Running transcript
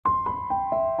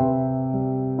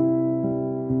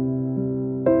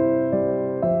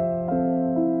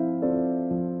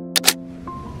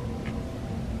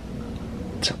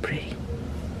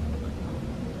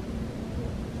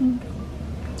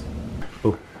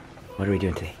What are we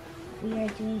doing today? We are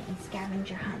doing a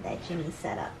scavenger hunt that Jimmy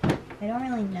set up. I don't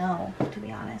really know, to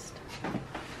be honest.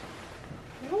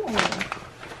 Ooh.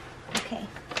 Okay.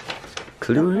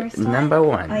 Clue number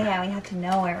one. Oh yeah, we have to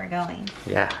know where we're going.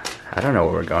 Yeah, I don't know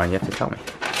where we're going. You have to tell me.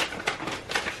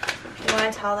 You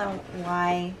want to tell them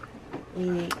why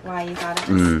you thought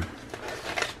of this?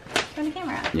 Turn the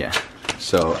camera up. Yeah.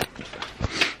 So,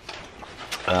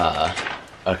 a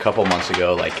couple months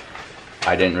ago, like,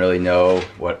 I didn't really know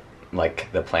what,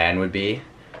 like, the plan would be.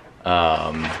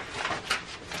 And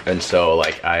so,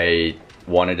 like, I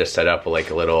wanted to set up, like,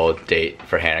 a little date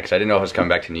for Hannah, because I didn't know if I was coming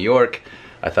back to New York.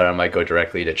 I thought I might go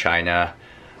directly to China.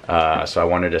 So I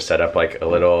wanted to set up, like, a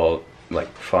little,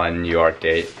 like, fun New York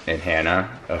date in Hannah,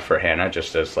 for Hannah,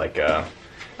 just as, like, I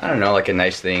don't know, like, a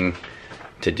nice thing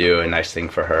to do, a nice thing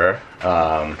for her.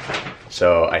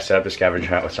 So I set up a scavenger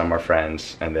hunt with some of our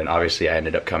friends, and then obviously I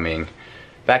ended up coming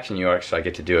back to New York, so I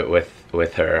get to do it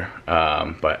with her.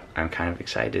 But I'm kind of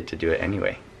excited to do it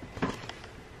anyway.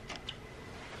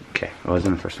 Okay, what was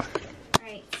in the first one?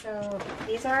 Alright, so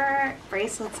these are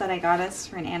bracelets that I got us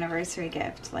for an anniversary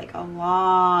gift, like a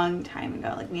long time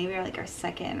ago, like maybe like our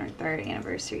second or third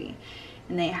anniversary.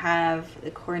 And they have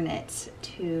the coordinates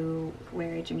to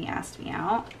where Jimmy asked me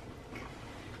out.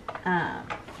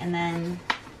 And then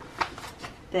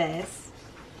this.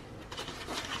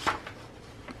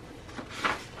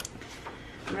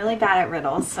 I'm really bad at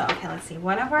riddles, so okay, let's see.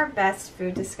 One of our best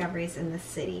food discoveries in the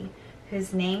city,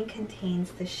 whose name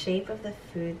contains the shape of the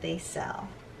food they sell.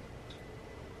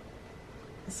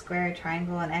 A square, a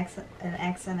triangle, an X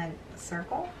and a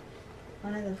circle.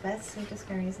 One of the best food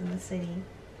discoveries in the city.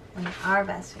 One of our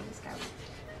best food discoveries.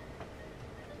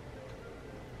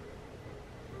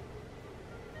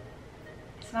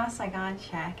 It's not a Saigon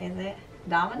shack, is it?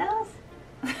 Domino's?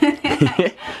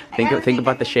 think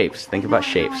about the shapes. Think about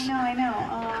shapes. I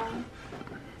know.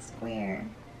 Square,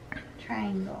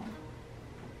 triangle,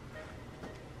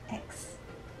 X,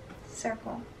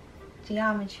 circle,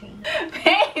 geometry.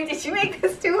 Babe, did you make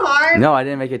this too hard? No, I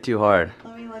didn't make it too hard.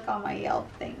 Let me look on my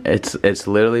Yelp thing. It's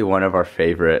literally one of our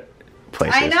favorite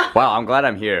places. I know. Wow, I'm glad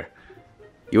I'm here.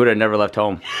 You would have never left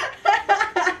home.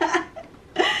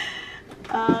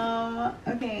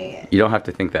 Okay. You don't have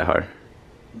to think that hard.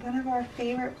 One of our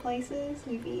favorite places.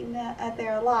 We've eaten at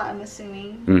there a lot, I'm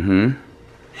assuming. Mm-hmm.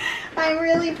 I'm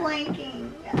really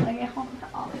blanking. Okay, hold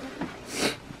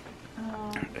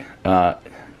on.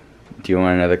 Do you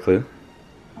want another clue?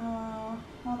 Hold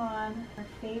on. Our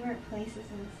favorite places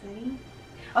in the city.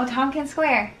 Oh, Tompkins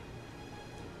Square.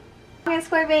 Tompkins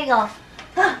Square Bagel.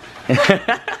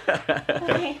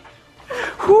 Okay.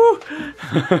 Whew.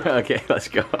 Okay, let's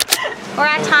go. We're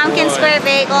at Tompkins Square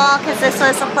Bagel because this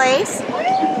was the place.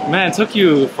 Man, it took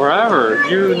you forever.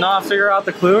 Did you not figure out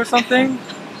the clue or something?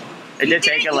 It did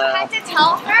take a little. You had to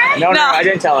tell her? No, I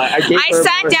didn't tell her. I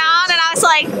sat down and I was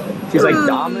like, she's like,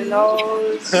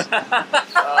 Domino's,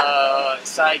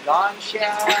 Saigon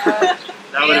Shack.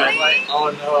 That would have been like,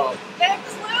 oh no.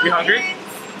 You hungry?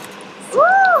 Woo!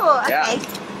 Yeah. Okay.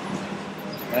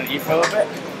 Want to eat for a little bit?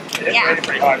 It is raining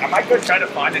pretty hard. I might go try to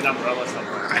find an umbrella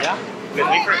somewhere. Yeah?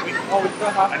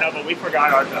 I know, but we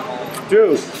forgot ours at home.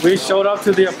 Dude, we showed up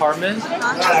to the apartment.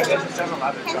 I guess it's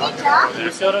 7-Eleven.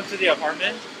 We showed up to the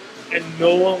apartment and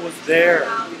no one was there.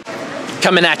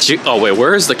 Coming at you. Oh wait,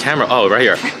 where is the camera? Oh, right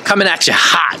here. Coming at you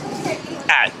hot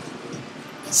at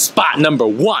spot number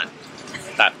 1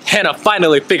 that Hannah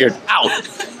finally figured out.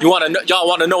 Y'all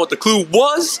want to know what the clue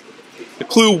was? The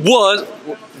clue was.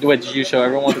 What did you show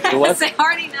everyone what the clue was? I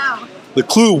already know. The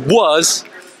clue was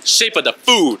shape of the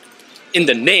food in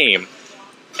the name.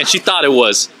 And she thought it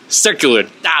was circular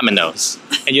Domino's.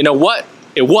 And you know what?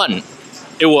 It wasn't.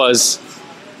 It was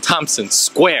Tompkins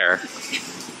Square.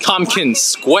 Tompkins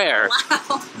Square.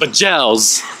 Wow.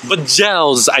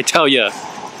 Bajels, I tell you.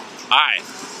 Alright.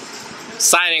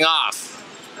 Signing off.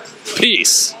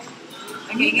 Peace.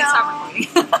 Okay, you can stop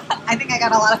recording. I think I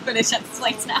got a lot of footage at this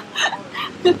place now.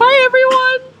 Bye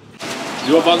everyone.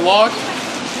 You have unlocked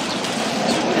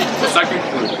the second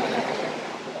clue.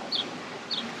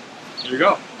 Here you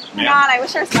go. Oh my god, I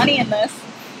wish there was money in this.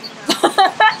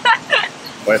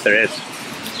 What if there is?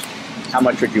 How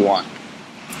much would you want?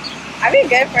 I'd be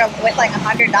good with like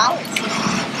 $100.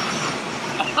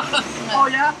 Oh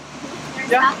yeah?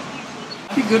 Yeah.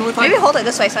 I'd be good with like Maybe hold it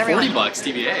this way so everyone. $40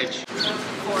 TBH.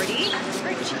 40? That's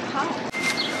very cheap, huh?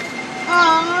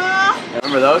 Aww.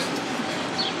 Remember those?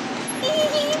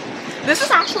 This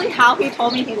is actually how he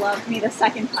told me he loved me the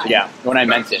second time. Yeah, when I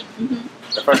meant it.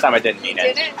 The first time I didn't mean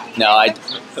it. Didn't? No,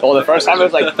 well, the first time it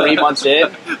was like 3 months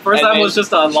in. First time was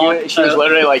just a long. She was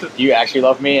literally like, "Do you actually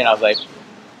love me?" And I was like,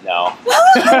 No.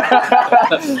 And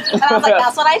I was like,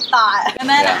 that's what I thought. And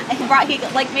then he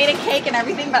like made a cake and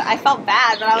everything, but I felt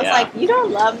bad. But I was like, you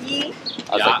don't love me.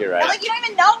 I was like, you're right. I'm like, you don't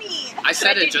even know me. I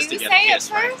said it just to get a kiss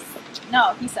first.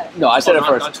 No, he said it. No, I said it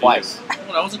first twice.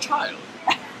 When I was a child.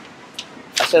 I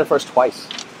said it first twice.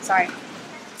 Sorry.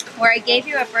 Where I gave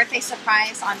you a birthday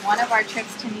surprise on one of our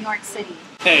trips to New York City.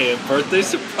 Hey, a birthday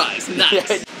surprise.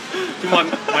 Nice. Dude,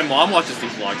 my mom watches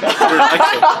these vlogs.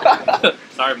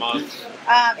 Sorry, Mom.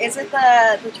 Is it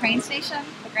the train station?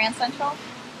 The Grand Central?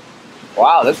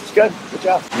 Wow, this is good. Good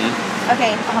job.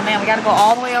 Okay. Oh man, we gotta go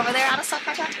all the way over there out of South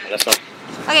Carolina. Let's go.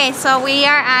 Okay, so we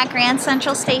are at Grand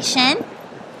Central Station.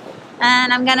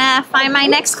 And I'm gonna find my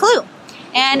next clue.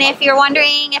 And if you're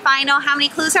wondering if I know how many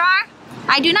clues there are,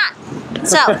 I do not.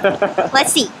 So,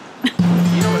 let's see. You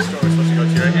know what store we're supposed to go to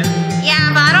right here?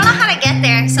 Yeah, but I don't know how to get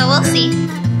there, so we'll see.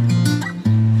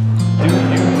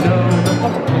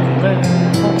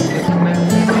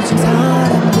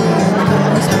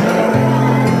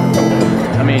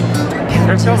 I mean,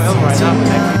 there's no L right now,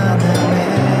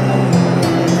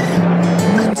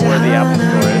 but where the Apple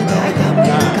Store is, though.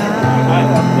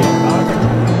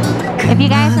 If you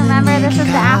guys remember, this is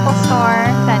the Apple Store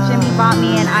that Jimmy bought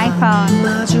me an iPhone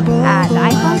at the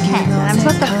iPhone 10. And I'm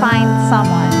supposed to find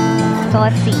someone. So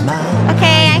let's see.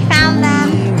 Okay, I found them.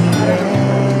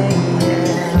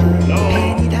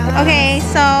 Okay,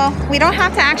 so we don't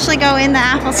have to actually go in the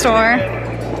Apple Store.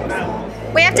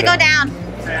 We have to go down.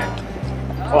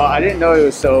 Well, I didn't know it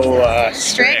was so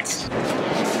Strict.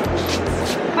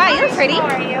 Wow, you look pretty. How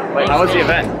are you? Wait, how was the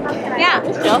event? Yeah.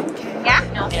 Yeah?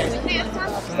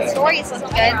 The stories look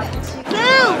good.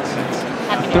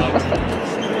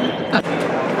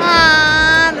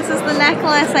 Aww, this is the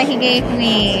necklace that he gave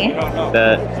me.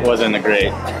 That wasn't a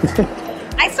great.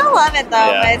 I still love it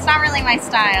though, but it's not really my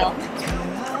style.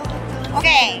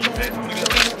 Okay.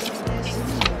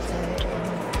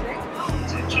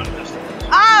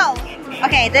 Oh!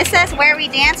 Okay, this says where we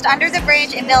danced under the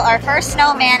bridge and built our first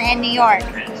snowman in New York.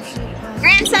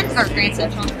 Grand Central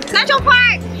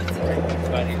Park!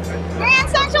 Grand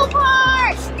Central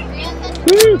Park!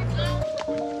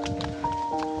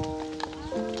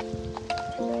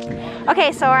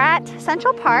 Okay, so we're at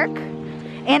Central Park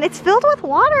and it's filled with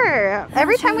water.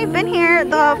 Every time we've been here,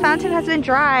 the fountain has been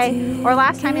dry, or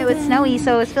last time it was snowy,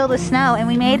 so it was filled with snow, and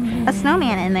we made a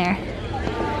snowman in there.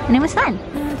 And it was fun.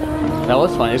 That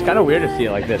was fun. It's kind of weird to see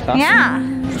it like this, huh? Yeah.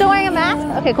 Still wearing a mask?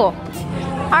 Okay, cool.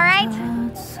 All right,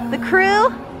 the crew.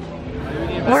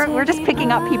 We're just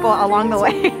picking up people along the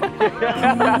way.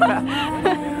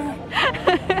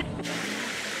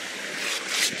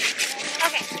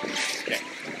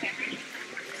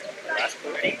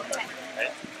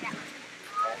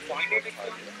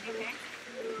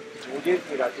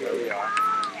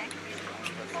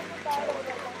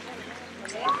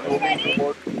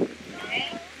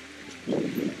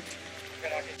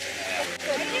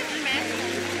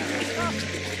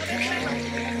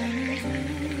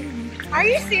 Are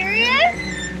you serious?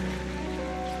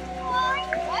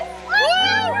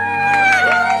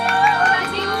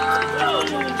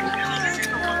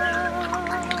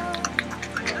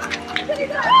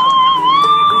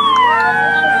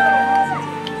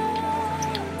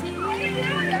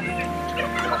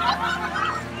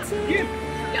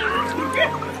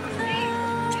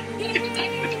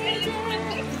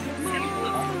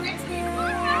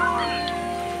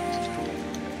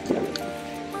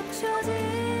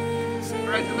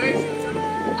 Congratulations. Oh, thank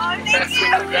you.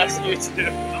 Yes, you too.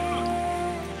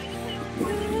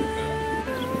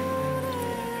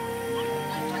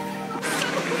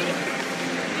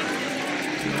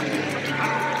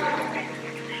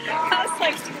 That was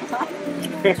like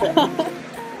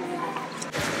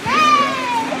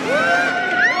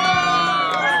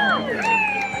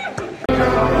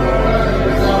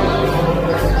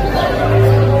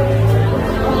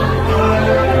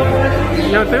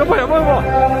Yeah, take a point.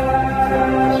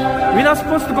 We're not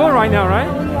supposed to go right now, right?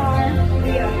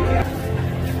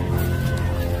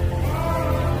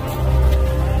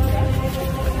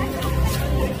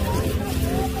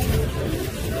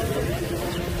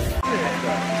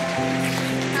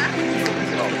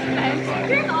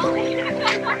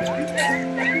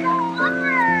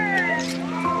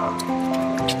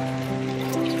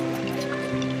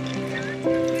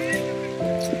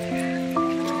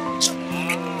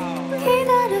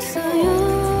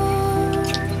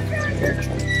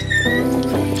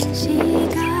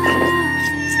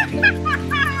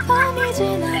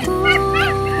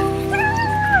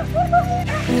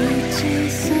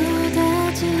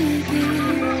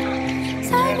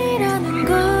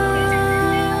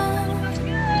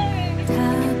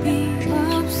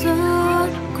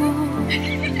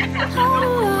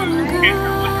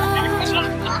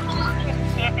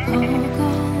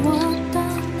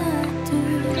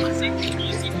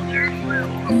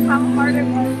 hard it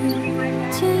was.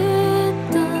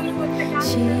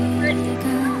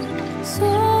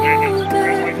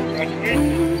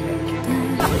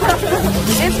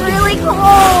 It's really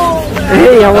cold!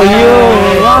 Hey, how are you?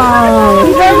 Wow!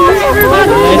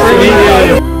 Nice to meet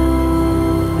you!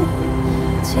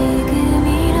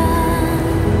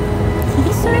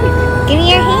 Give me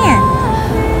your hand!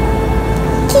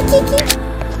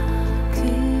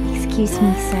 Excuse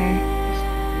me, sir.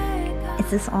 Is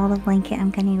this all the blanket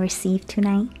I'm gonna receive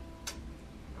tonight?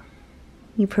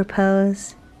 You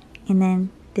propose, and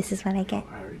then this is what I get.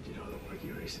 I already did all the work.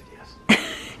 You already said yes.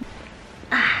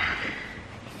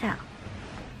 So,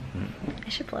 I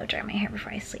should blow dry my hair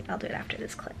before I sleep. I'll do it after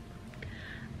this clip.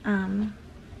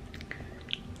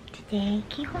 Today,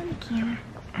 can you hold the camera?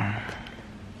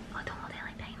 Oh, don't hold it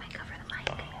like that. You might cover the mic.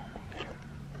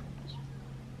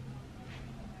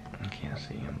 I can't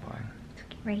see. I'm blind. It's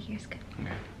okay. Right here is good.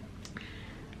 Okay.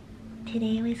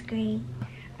 Today was great.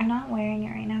 I'm not wearing it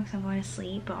right now because I'm going to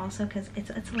sleep, but also because it's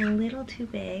a little too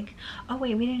big. Oh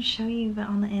wait, we didn't show you, but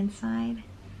on the inside,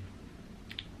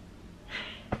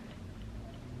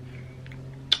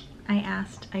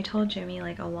 I told Jimmy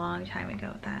like a long time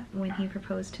ago that when he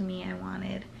proposed to me, I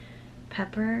wanted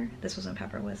Pepper. This was when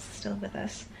Pepper was still with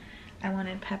us. I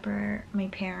wanted Pepper, my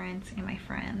parents, and my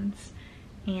friends,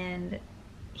 and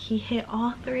he hit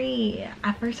all three.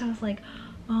 At first I was like,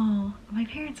 oh, my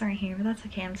parents aren't here, but that's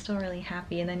okay. I'm still really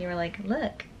happy. And then you were like,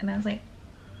 look. And I was like,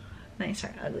 then I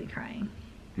started ugly crying.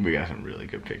 We got some really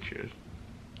good pictures.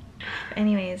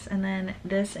 Anyways, and then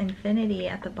this infinity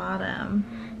at the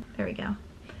bottom, there we go.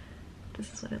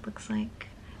 This is what it looks like.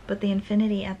 But the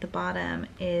infinity at the bottom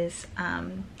is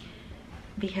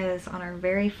because on our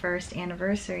very first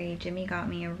anniversary, Jimmy got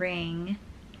me a ring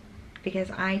because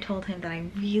I told him that I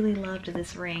really loved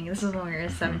this ring. This was when we were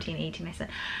 17, 18. I said,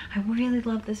 I really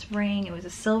love this ring. It was a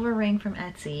silver ring from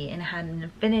Etsy and it had an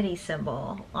infinity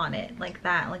symbol on it, like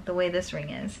that, like the way this ring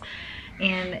is.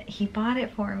 And he bought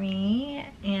it for me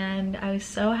and I was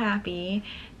so happy.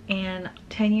 And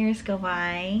 10 years go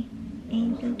by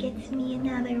and he gets me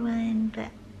another one,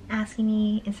 but asking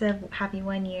me, instead of happy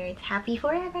 1 year, it's happy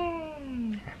forever.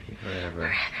 Happy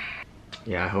forever.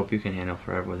 Yeah, I hope you can handle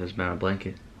forever with this amount of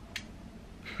blanket.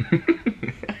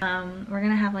 We're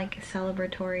gonna have like a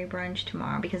celebratory brunch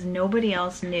tomorrow because nobody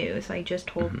else knew, so I just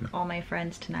told all my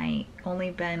friends tonight.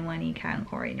 Only Ben, Wendy, Kat, and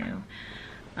Corey knew.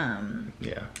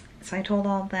 Yeah. So I told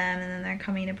all of them, and then they're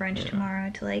coming to brunch tomorrow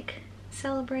to like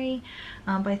celebrate.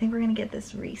 But I think we're gonna get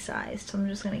this resized, so I'm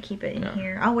just gonna keep it in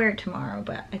here. I'll wear it tomorrow,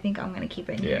 but I think I'm gonna keep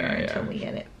it in here until we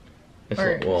get it.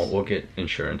 Well, we'll get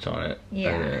insurance on it.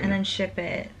 Yeah, and then ship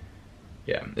it.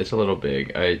 Yeah, it's a little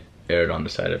big. I erred on the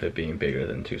side of it being bigger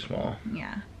than too small.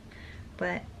 Yeah,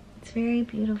 but it's very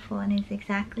beautiful and it's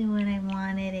exactly what I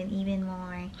wanted and even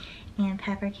more. And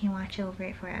Pepper can watch over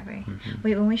it forever.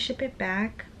 Wait, when we ship it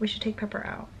back, we should take Pepper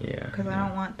out. Yeah. Because I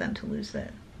don't want them to lose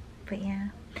it. But yeah.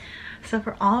 So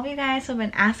for all of you guys who have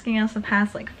been asking us the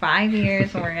past like 5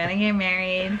 years when we're gonna get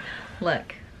married,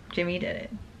 look, Jimmy did it.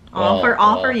 All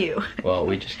for you. Well,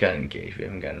 we just got engaged. We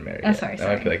haven't gotten married Oh, yet. sorry. That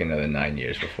might be like another 9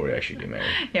 years before we actually get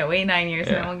married. Yeah, wait 9 years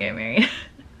and then we'll get married.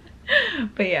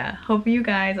 But yeah, hope you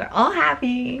guys are all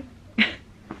happy.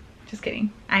 Just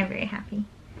kidding. I'm very happy.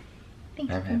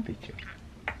 Thanks. I'm happy too.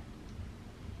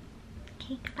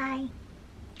 Okay, goodbye.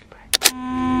 Goodbye.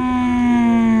 Wow.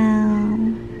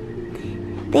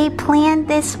 They planned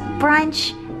this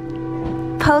brunch,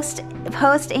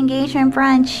 post engagement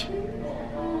brunch.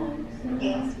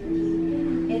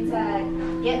 It's a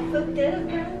get hooked up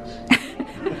brunch.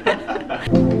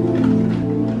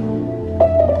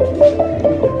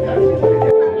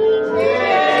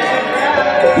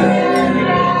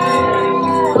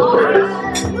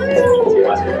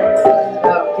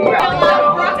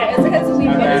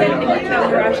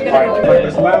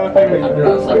 The smile thing that you do.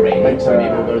 Maybe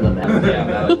we'll go to the